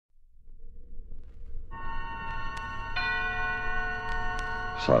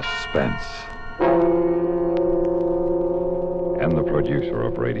Suspense. And the producer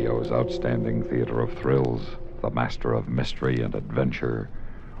of radio's outstanding theater of thrills, the master of mystery and adventure,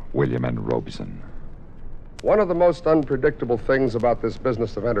 William N. Robeson. One of the most unpredictable things about this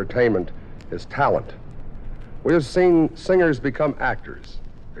business of entertainment is talent. We have seen singers become actors.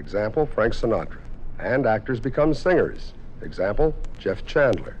 Example, Frank Sinatra. And actors become singers. Example, Jeff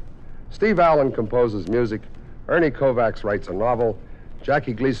Chandler. Steve Allen composes music. Ernie Kovacs writes a novel.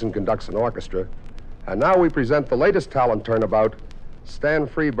 Jackie Gleason conducts an orchestra. And now we present the latest talent turnabout, Stan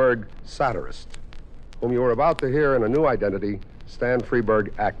Freberg, satirist, whom you are about to hear in a new identity, Stan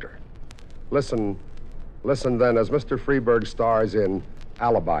Freberg, actor. Listen then as Mr. Freberg stars in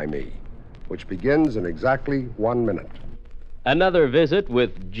Alibi Me, which begins in exactly 1 minute. Another visit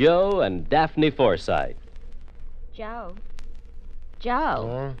with Joe and Daphne Forsythe. Joe.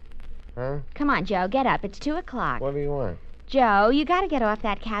 Joe. Huh? Come on, Joe, get up. It's 2 o'clock. What do you want? Joe, you gotta get off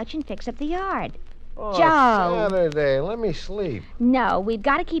that couch and fix up the yard. Oh, Joe. Saturday. Let me sleep. No, we've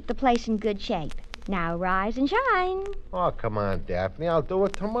got to keep the place in good shape. Now rise and shine. Oh, come on, Daphne. I'll do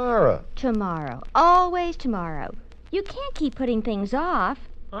it tomorrow. Tomorrow. Always tomorrow. You can't keep putting things off.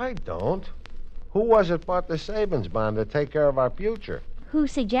 I don't. Who was it bought the savings bond to take care of our future? Who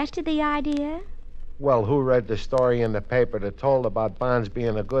suggested the idea? Well, who read the story in the paper that told about bonds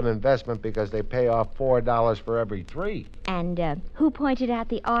being a good investment because they pay off $4 for every 3? And who pointed out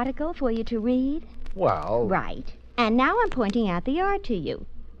the article for you to read? Well... Right. And now I'm pointing out the yard to you.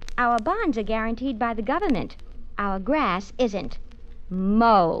 Our bonds are guaranteed by the government. Our grass isn't.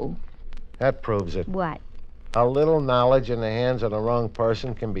 Mow. That proves it. What? A little knowledge in the hands of the wrong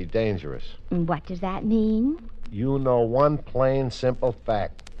person can be dangerous. What does that mean? You know one plain, simple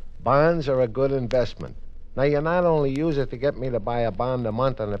fact. Bonds are a good investment. Now, you not only use it to get me to buy a bond a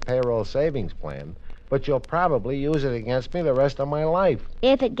month on the payroll savings plan, but you'll probably use it against me the rest of my life.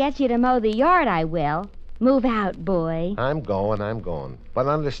 If it gets you to mow the yard, I will. Move out, boy. I'm going. But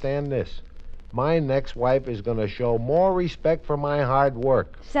understand this. My next wife is going to show more respect for my hard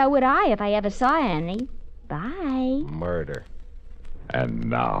work. So would I if I ever saw any. Bye. Murder. And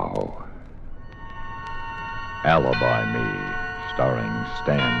now, Alibi Me, starring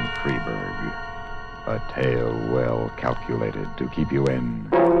Stan Freberg. A tale well calculated to keep you in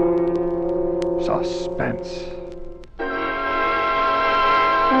suspense.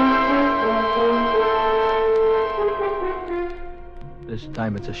 This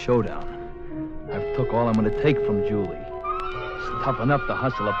time it's a showdown. I've took all I'm going to take from Julie. It's tough enough to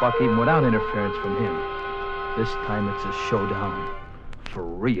hustle a buck even without interference from him. This time it's a showdown. For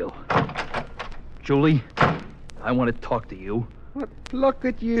real. Julie, I want to talk to you. What? Look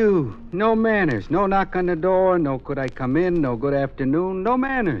at you. No manners. No knock on the door. No could I come in. No good afternoon. No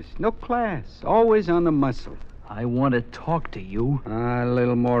manners. No class. Always on the muscle. I want to talk to you. A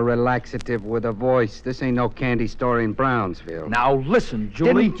little more relaxative with a voice. This ain't no candy store in Brownsville. Now listen,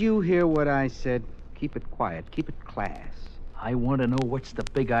 Julie. Didn't you hear what I said? Keep it quiet. Keep it class. I want to know what's the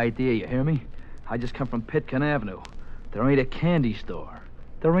big idea, you hear me? I just come from Pitkin Avenue. There ain't a candy store.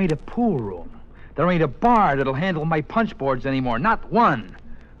 There ain't a pool room. There ain't a bar that'll handle my punch boards anymore. Not one.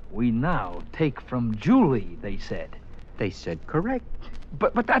 We now take from Julie, they said. They said correct.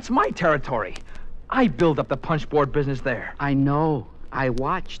 But that's my territory. I build up the punch board business there. I know. I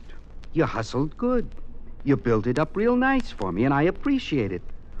watched. You hustled good. You built it up real nice for me, and I appreciate it.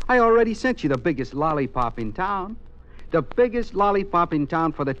 I already sent you the biggest lollipop in town. The biggest lollipop in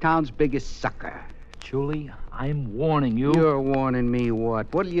town for the town's biggest sucker. Julie, I'm warning you. You're warning me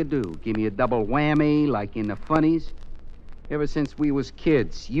what? What'll you do? Give me a double whammy like in the funnies? Ever since we was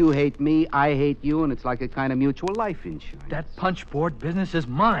kids, you hate me, I hate you, and it's like a kind of mutual life insurance. That punch board business is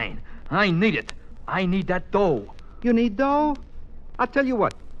mine. I need it. I need that dough. You need dough? I'll tell you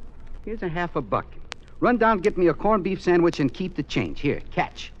what. Here's a $50. Run down, get me a corned beef sandwich, and keep the change. Here,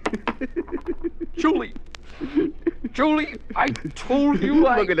 catch. Julie, I told you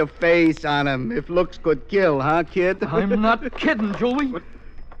Look at the face on him. If looks could kill, huh, kid? I'm not kidding, Julie.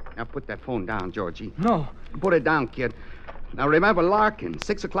 Now put that phone down, Georgie. No. Put it down, kid. Now remember Larkin.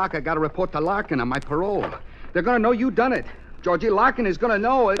 6 o'clock, I got to report to Larkin on my parole. They're going to know you done it. Georgie, Larkin is going to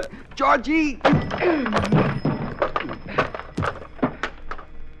know it. Georgie! That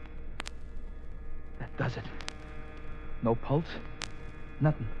does it. No pulse.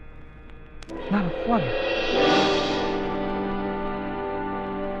 Nothing. Not a flutter.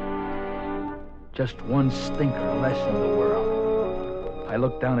 Just one stinker less in the world. I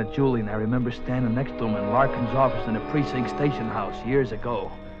looked down at Julie, and I remember standing next to him in Larkin's office in the precinct station house years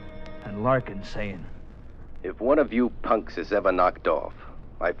ago. And Larkin saying, If one of you punks is ever knocked off,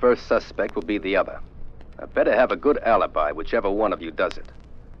 my first suspect will be the other. I better have a good alibi, whichever one of you does it.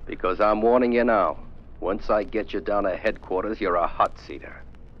 Because I'm warning you now. Once I get you down to headquarters, you're a hot seater.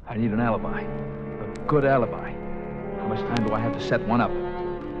 I need an alibi. A good alibi. How much time do I have to set one up?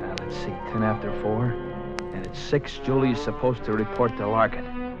 Let's see, 10 after 4. And at 6, Julie's supposed to report to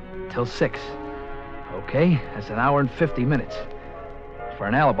Larkin. Till 6. Okay, that's an hour and 50 minutes. For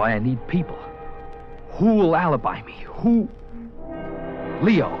an alibi, I need people. Who'll alibi me? Who?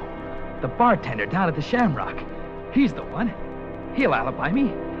 Leo, the bartender down at the Shamrock. He's the one. He'll alibi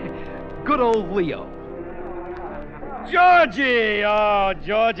me. Good old Leo. Georgie! Oh,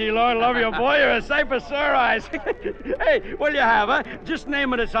 Georgie, Lord love you, boy. You're a sight for sore eyes. Hey, what'll you have, huh? Just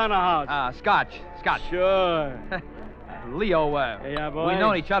name it, it's on the house. Scotch. Sure. Leo, yeah, boy. we've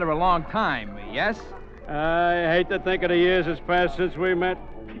known each other a long time, yes? I hate to think of the years that's passed since we met.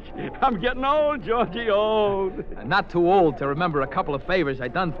 I'm getting old, Georgie, old. Not too old to remember a couple of favors I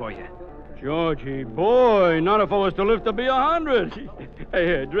done for you. Georgie, boy, not if I was to live to be 100. Hey,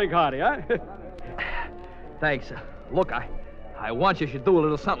 here, drink hearty, huh? Thanks. Look, I want you should do a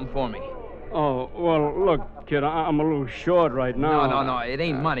little something for me. Oh, well, look, kid, I'm a little short right now. No, it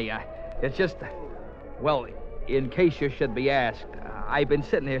ain't money. It's just, well, in case you should be asked, I've been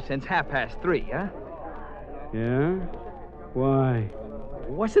sitting here since 3:30, huh? Yeah? Why?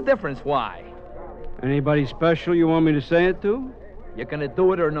 What's the difference, why? Anybody special you want me to say it to? You gonna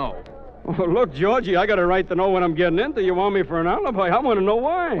do it or no? Oh, look, Georgie, I got a right to know what I'm getting into. You want me for an alibi? I want to know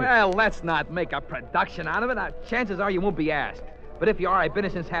why. Well, let's not make a production out of it. Chances are you won't be asked. But if you are, I've been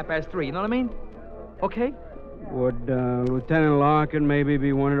here since 3:30. You know what I mean? Okay? Would Lieutenant Larkin maybe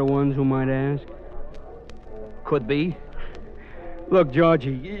be one of the ones who might ask? Could be. Look,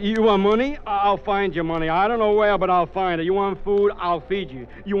 Georgie, you want money? I'll find you money. I don't know where, but I'll find it. You want food? I'll feed you.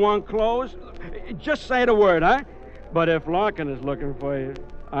 You want clothes? Just say the word, huh? But if Larkin is looking for you,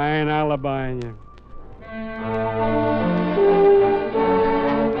 I ain't alibying you.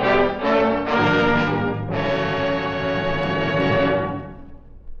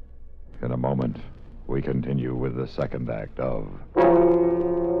 In a moment, we continue with the second act of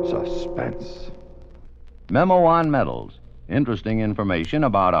Suspense. Memo on medals. Interesting information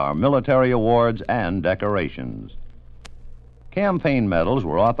about our military awards and decorations. Campaign medals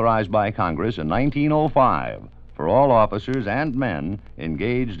were authorized by Congress in 1905 for all officers and men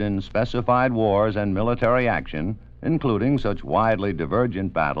engaged in specified wars and military action, including such widely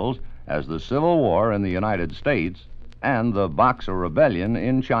divergent battles as the Civil War in the United States and the Boxer Rebellion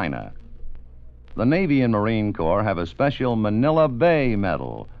in China. The Navy and Marine Corps have a special Manila Bay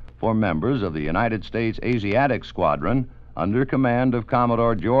Medal for members of the United States Asiatic Squadron under command of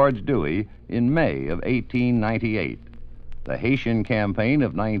Commodore George Dewey in May of 1898. The Haitian Campaign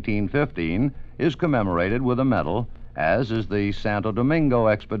of 1915 is commemorated with a medal, as is the Santo Domingo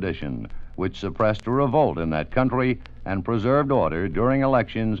Expedition, which suppressed a revolt in that country and preserved order during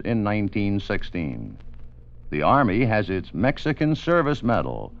elections in 1916. The Army has its Mexican Service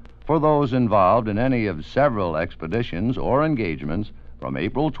Medal for those involved in any of several expeditions or engagements from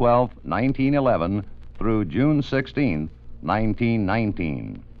April 12, 1911 through June 16,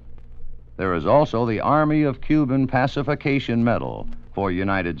 1919. There is also the Army of Cuban Pacification Medal for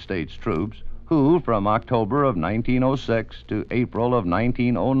United States troops who, from October of 1906 to April of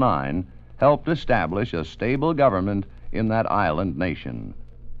 1909, helped establish a stable government in that island nation.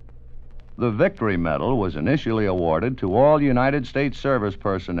 The Victory Medal was initially awarded to all United States service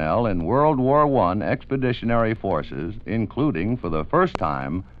personnel in World War I expeditionary forces, including, for the first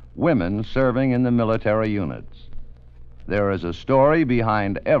time, women serving in the military units. There is a story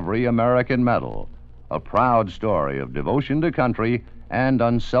behind every American medal, a proud story of devotion to country and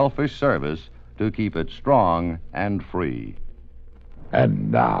unselfish service to keep it strong and free.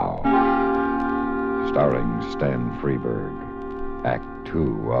 And now, starring Stan Freberg, Act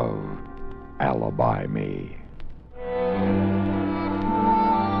 2 of Alibi Me.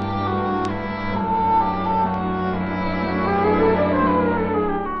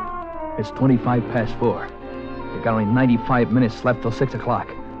 It's 4:25. We got only 95 minutes left till 6 o'clock.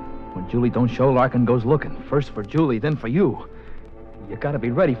 When Julie don't show, Larkin goes looking. First for Julie, then for you. You gotta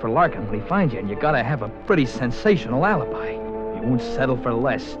be ready for Larkin when he finds you, and you gotta have a pretty sensational alibi. You won't settle for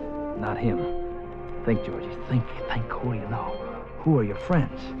less. Not him. Think, Georgie, think. Who do you know? Who are your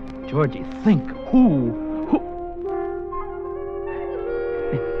friends? Georgie, think. Who?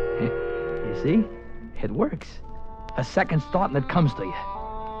 You see? It works. A second thought and it comes to you.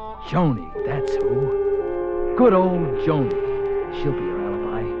 Joni, that's who. Good old Joni. She'll be your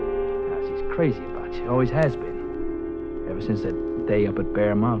alibi. Now, she's crazy about you. Always has been. Ever since that day up at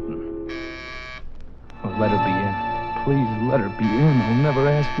Bear Mountain. Oh, let her be in. Please let her be in. I'll never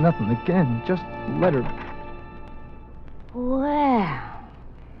ask nothing again. Just let her. Well,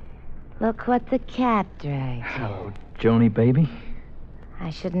 Look what the cat dragged. Hello, Joni, baby. I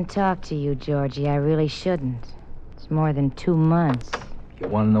shouldn't talk to you, Georgie. I really shouldn't. It's more than 2 months. You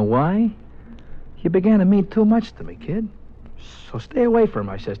want to know why? You began to mean too much to me, kid. So stay away from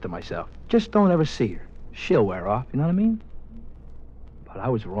her, I says to myself. Just don't ever see her. She'll wear off, you know what I mean? But I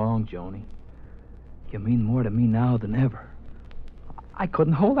was wrong, Joni. You mean more to me now than ever. I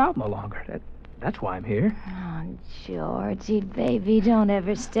couldn't hold out no longer. That's why I'm here. Oh, Georgie, baby, don't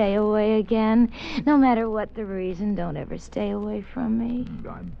ever stay away again. No matter what the reason, don't ever stay away from me.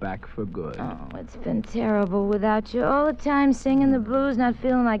 I'm back for good. Oh, it's been terrible without you. All the time singing the blues, not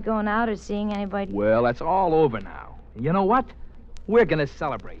feeling like going out or seeing anybody. Well, that's all over now. You know what? We're gonna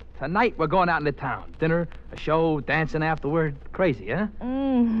celebrate. Tonight, we're going out into town. Dinner, a show, dancing afterward. Crazy, huh?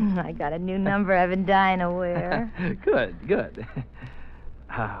 I got a new number I've been dying to wear. Good.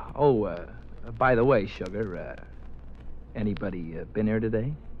 By the way, Sugar, anybody been here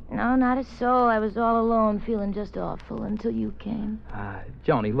today? No, not a soul. I was all alone, feeling just awful until you came.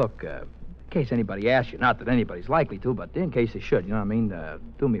 Joni, look, in case anybody asks you, not that anybody's likely to, but in case they should, you know what I mean?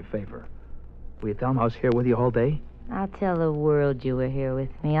 Do me a favor. Will you tell them I was here with you all day? I'll tell the world you were here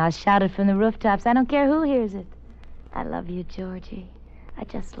with me. I'll shout it from the rooftops. I don't care who hears it. I love you, Georgie. I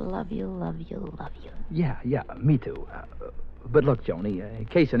just love you, love you, love you. Yeah, me too. But look, Joni, in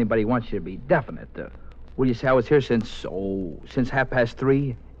case anybody wants you to be definite, will you say I was here since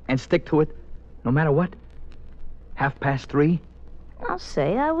 3:30 and stick to it, no matter what? 3:30? I'll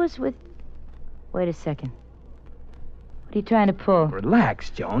say I was with... Wait a second. What are you trying to pull? Relax,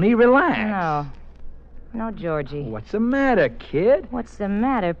 Joni, relax. No, Georgie. What's the matter, kid? What's the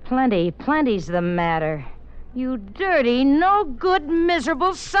matter? Plenty's the matter. You dirty, no good,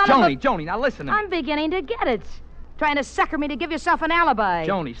 miserable son of a... Joni, now listen to me. I'm beginning to get it. Trying to sucker me to give yourself an alibi.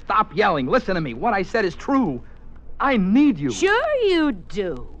 Joni, stop yelling. Listen to me. What I said is true. I need you. Sure you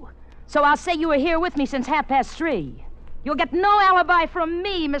do. So I'll say you were here with me since 3:30. You'll get no alibi from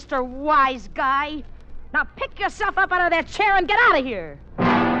me, Mr. Wise Guy. Now pick yourself up out of that chair and get out of here.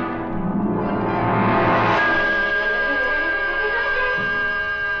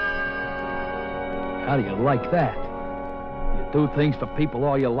 How do you like that? You do things for people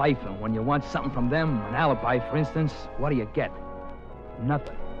all your life, and when you want something from them, an alibi, for instance, what do you get?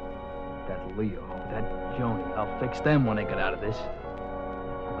 Nothing. That Leo, that Joni, I'll fix them when they get out of this.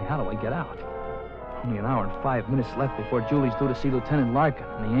 Only how do I get out? Only an hour and 5 minutes left before Julie's due to see Lieutenant Larkin,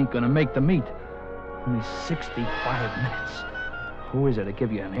 and he ain't gonna make the meet. Only 65 minutes. Who is it to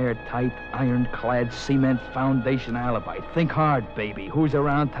give you an airtight, ironclad, cement foundation alibi? Think hard, baby. Who's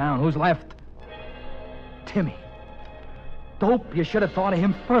around town? Who's left? Timmy. Dope, you should have thought of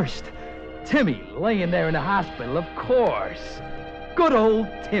him first. Timmy, laying there in the hospital, of course. Good old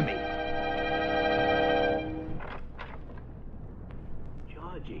Timmy.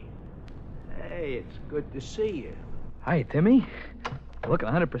 Georgie. Hey, it's good to see you. Hi, Timmy. Looking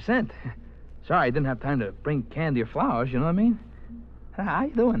 100%. Sorry I didn't have time to bring candy or flowers, you know what I mean? How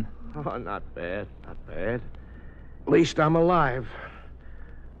you doing? Oh, not bad. At least I'm alive.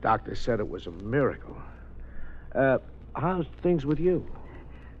 Doctor said it was a miracle. How's things with you?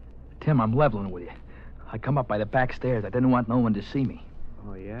 Tim, I'm leveling with you. I come up by the back stairs. I didn't want no one to see me.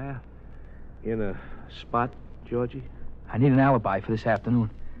 Oh, yeah? In a spot, Georgie? I need an alibi for this afternoon.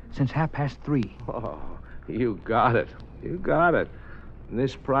 Since 3:30. Oh, you got it. In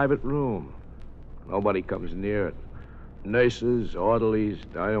this private room. Nobody comes near it. Nurses, orderlies,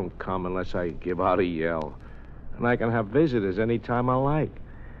 I don't come unless I give out a yell. And I can have visitors any time I like.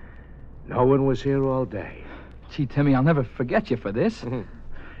 No one was here all day. Gee, Timmy, I'll never forget you for this.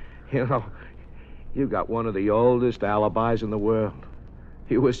 You know, you got one of the oldest alibis in the world.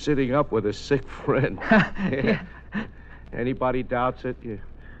 You were sitting up with a sick friend. Yeah. Anybody doubts it, you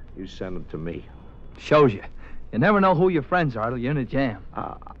send them to me. Shows you. You never know who your friends are till you're in a jam.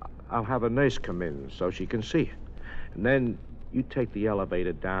 I'll have a nurse come in so she can see it. And then you take the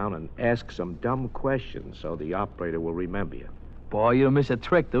elevator down and ask some dumb questions so the operator will remember you. Boy, you don't miss a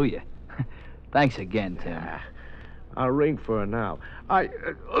trick, do you? Thanks again, Tim. I'll ring for her now.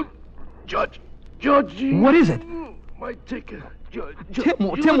 Georgie. What is it? My ticket. Tim,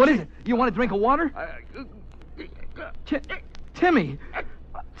 what is it? You want a drink of water? Timmy.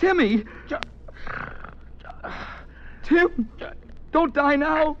 Tim, don't die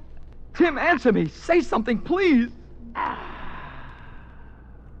now. Tim, answer me. Say something, please.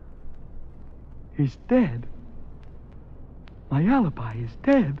 He's dead. My alibi is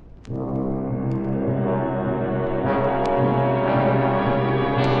dead.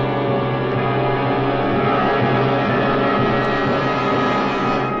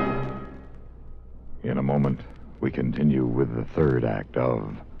 In a moment, we continue with the third act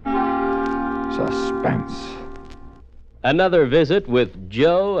of Suspense. Another visit with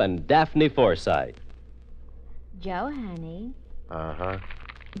Joe and Daphne Forsythe. Joe, honey. Uh-huh.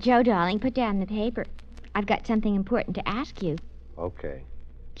 Joe, darling, put down the paper. I've got something important to ask you. Okay.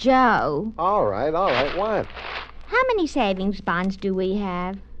 Joe. All right. What? How many savings bonds do we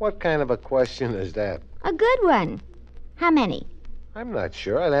have? What kind of a question is that? A good one. How many? I'm not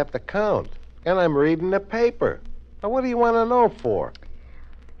sure. I'd have to count. And I'm reading the paper. Now, what do you want to know for?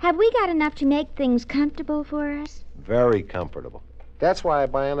 Have we got enough to make things comfortable for us? Very comfortable. That's why I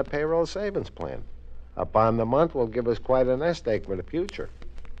buy on a payroll savings plan. A bond a month will give us quite a nest egg for the future.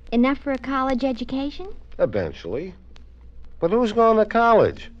 Enough for a college education? Eventually. But who's going to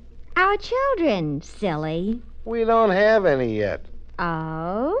college? Our children, silly. We don't have any yet.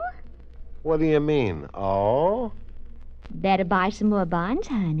 Oh? What do you mean, oh? Better buy some more bonds,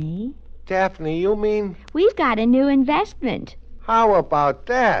 honey. Daphne, you mean? We've got a new investment. How about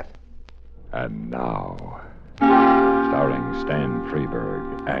that? And now, starring Stan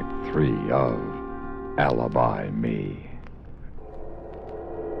Freberg, Act 3 of Alibi Me.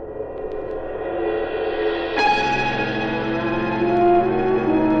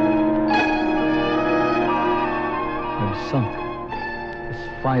 I'm sunk.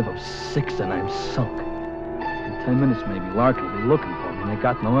 It's 5 of 6 and I'm sunk. In 10 minutes maybe Larkin will be looking for me and they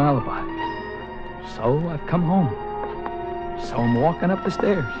got no alibi. So I've come home. So I'm walking up the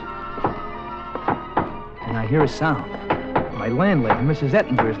stairs. And I hear a sound. My landlady, Mrs.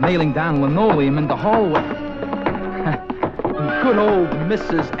 Ettinger, is nailing down linoleum in the hallway. Good old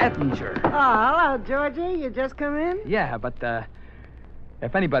Mrs. Ettinger. Oh, hello, Georgie. You just come in? Yeah, but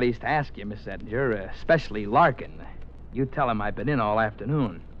if anybody's to ask you, Miss Ettinger, especially Larkin, you tell him I've been in all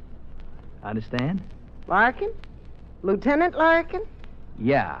afternoon. Understand? Larkin? Lieutenant Larkin?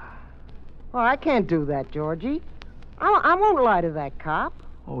 Yeah. Oh, I can't do that, Georgie. I won't lie to that cop.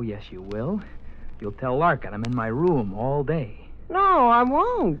 Oh, yes, you will. You'll tell Larkin I'm in my room all day. No, I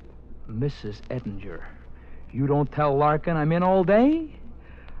won't. Mrs. Ettinger, you don't tell Larkin I'm in all day?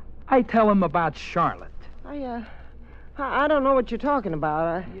 I tell him about Charlotte. I don't know what you're talking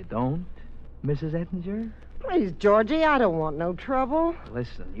about. You don't, Mrs. Ettinger? Please, Georgie, I don't want no trouble.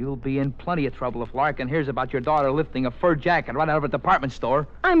 Listen, you'll be in plenty of trouble if Larkin hears about your daughter lifting a fur jacket right out of a department store.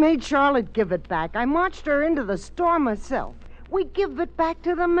 I made Charlotte give it back. I marched her into the store myself. We give it back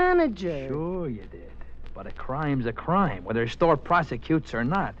to the manager. Sure you did. But a crime's a crime, whether a store prosecutes or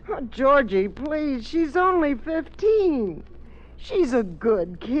not. Oh, Georgie, please, she's only 15. She's a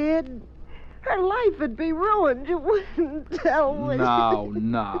good kid. Her life would be ruined. You wouldn't tell me.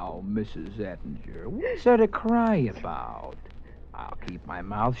 Now, Mrs. Ettinger, what's there to cry about? I'll keep my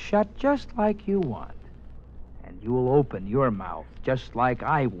mouth shut just like you want. And you'll open your mouth just like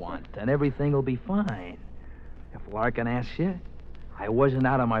I want, and everything will be fine. If Larkin asks you, I wasn't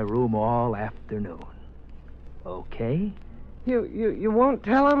out of my room all afternoon. Okay? You won't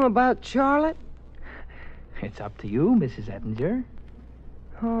tell him about Charlotte? It's up to you, Mrs. Ettinger.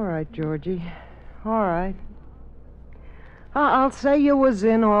 All right, Georgie. All right. I'll say you was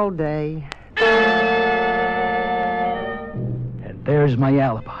in all day. And there's my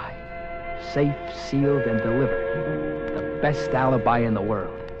alibi. Safe, sealed, and delivered. The best alibi in the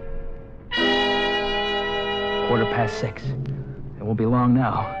world. 6:15. It won't be long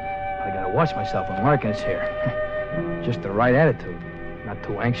now. I gotta watch myself when Larkin is here. Just the right attitude. Not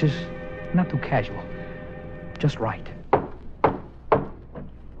too anxious, not too casual. Just right.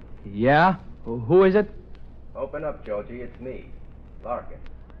 Yeah? Who is it? Open up, Georgie. It's me, Larkin.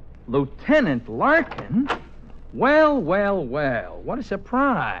 Lieutenant Larkin? Well. What a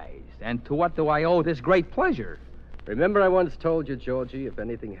surprise. And to what do I owe this great pleasure? Remember I once told you, Georgie, if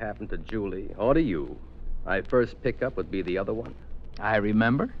anything happened to Julie or to you, my first pickup would be the other one? I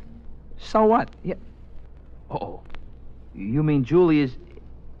remember. So what? Yeah. Oh, you mean Julie is...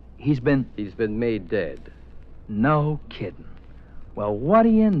 He's been made dead. No kidding. Well, what do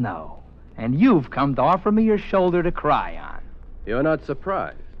you know? And you've come to offer me your shoulder to cry on. You're not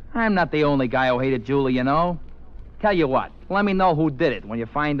surprised. I'm not the only guy who hated Julie, you know. Tell you what, let me know who did it. When you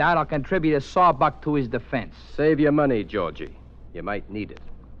find out, I'll contribute a sawbuck to his defense. Save your money, Georgie. You might need it.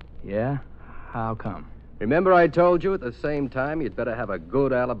 Yeah? How come? Remember I told you at the same time you'd better have a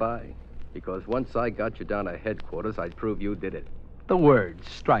good alibi? Because once I got you down at headquarters, I'd prove you did it. The words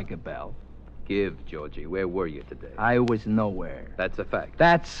strike a bell. Give, Georgie. Where were you today? I was nowhere. That's a fact.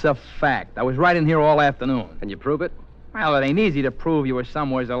 That's a fact. I was right in here all afternoon. Can you prove it? Well, it ain't easy to prove you were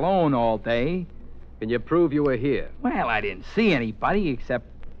somewheres alone all day. Can you prove you were here? Well, I didn't see anybody except...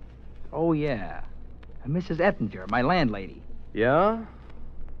 Oh, yeah. Mrs. Ettinger, my landlady. Yeah?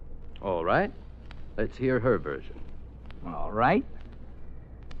 All right. Let's hear her version. All right.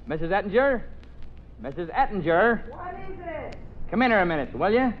 Mrs. Ettinger, Mrs. Ettinger. What is it? Come in here a minute,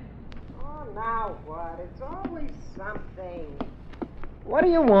 will you? Oh, now what? It's always something. What do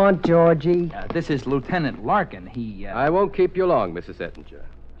you want, Georgie? This is Lieutenant Larkin. I won't keep you long, Mrs. Ettinger.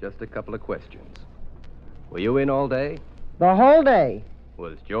 Just a couple of questions. Were you in all day? The whole day.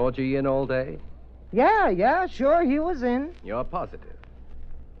 Was Georgie in all day? Yeah, sure, he was in. You're positive.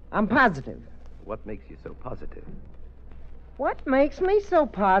 I'm positive. What makes you so positive? What makes me so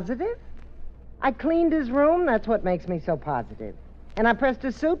positive? I cleaned his room, that's what makes me so positive. And I pressed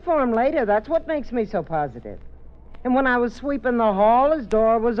a suit for him later, that's what makes me so positive. And when I was sweeping the hall, his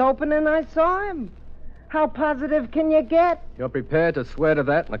door was open and I saw him. How positive can you get? You're prepared to swear to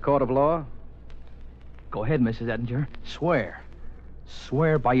that in a court of law? Go ahead, Mrs. Ettinger. Swear.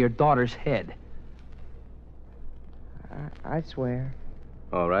 Swear by your daughter's head. I swear.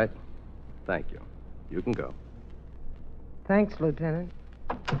 All right. Thank you. You can go. Thanks, Lieutenant.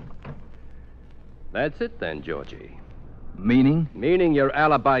 That's it then, Georgie. Meaning? Meaning your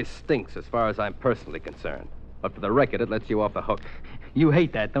alibi stinks as far as I'm personally concerned. But for the record, it lets you off the hook. You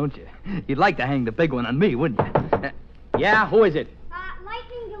hate that, don't you? You'd like to hang the big one on me, wouldn't you? Yeah, who is it?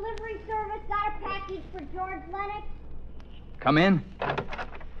 Lightning Delivery Service got a package for George Lennox. Come in.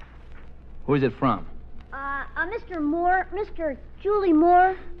 Who is it from? Mr. Moore, Mr. Julie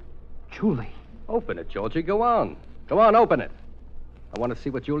Moore. Julie. Open it, Georgie. Go on. Go on, open it. I want to see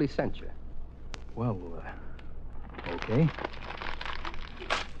what Julie sent you. Well, okay.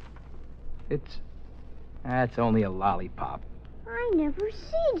 That's only a lollipop. I never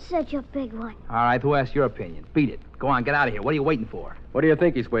seen such a big one. All right, who asked your opinion? Beat it. Go on, get out of here. What are you waiting for? What do you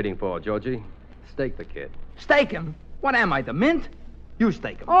think he's waiting for, Georgie? Stake the kid. Stake him? What am I, the mint? You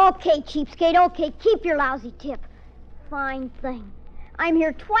stake him. Okay, cheapskate, okay. Keep your lousy tip. Fine thing. I'm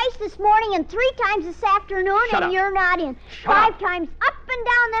here twice this morning and 3 times this afternoon, Shut and up. you're not in. Shut 5 up. times up and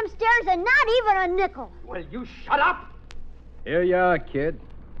down them stairs and not even a nickel. Will you shut up? Here you are, kid.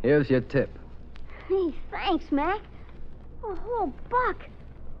 Here's your tip. Hey, thanks, Mac. A whole buck.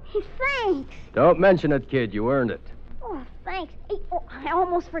 Hey, thanks. Don't mention it, kid. You earned it. Oh, thanks. Hey, I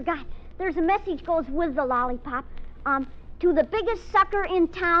almost forgot. There's a message goes with the lollipop. To the biggest sucker in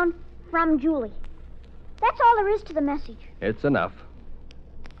town, from Julie. That's all there is to the message. It's enough.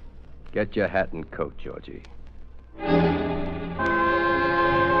 Get your hat and coat, Georgie.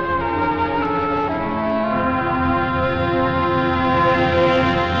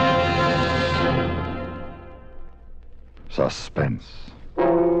 Suspense,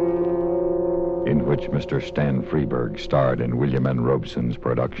 in which Mr. Stan Freeberg starred in William N. Robeson's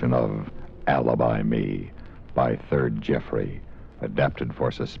production of Alibi Me by Third Jeffrey, adapted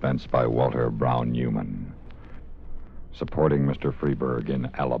for suspense by Walter Brown Newman. Supporting Mr. Freeberg in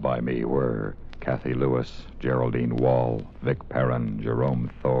Alibi Me were Kathy Lewis, Geraldine Wall, Vic Perrin,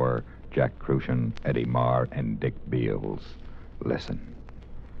 Jerome Thor, Jack Crucian, Eddie Marr, and Dick Beals. Listen.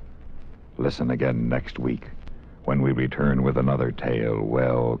 Listen again next week when we return with another tale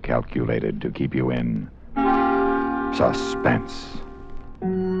well calculated to keep you in suspense.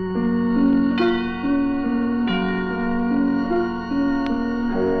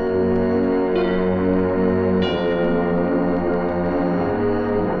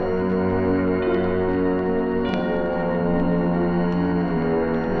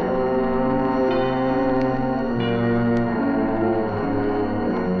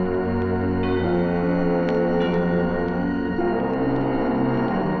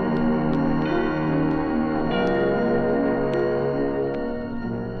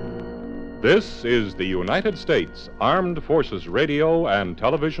 This is the United States Armed Forces Radio and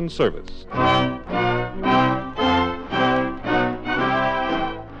Television Service.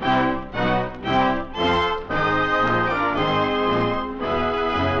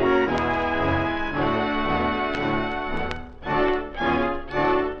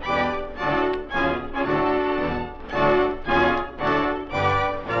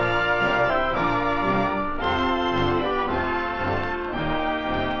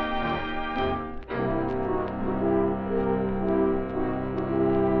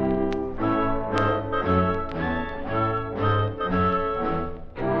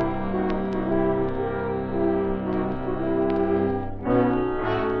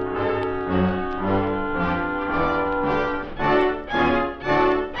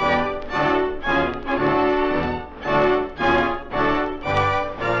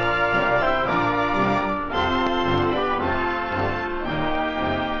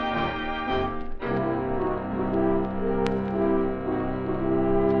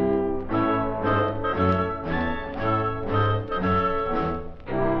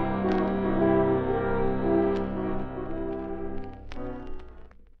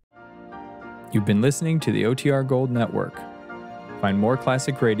 You've been listening to the OTR Gold Network. Find more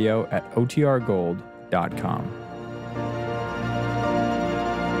classic radio at otrgold.com.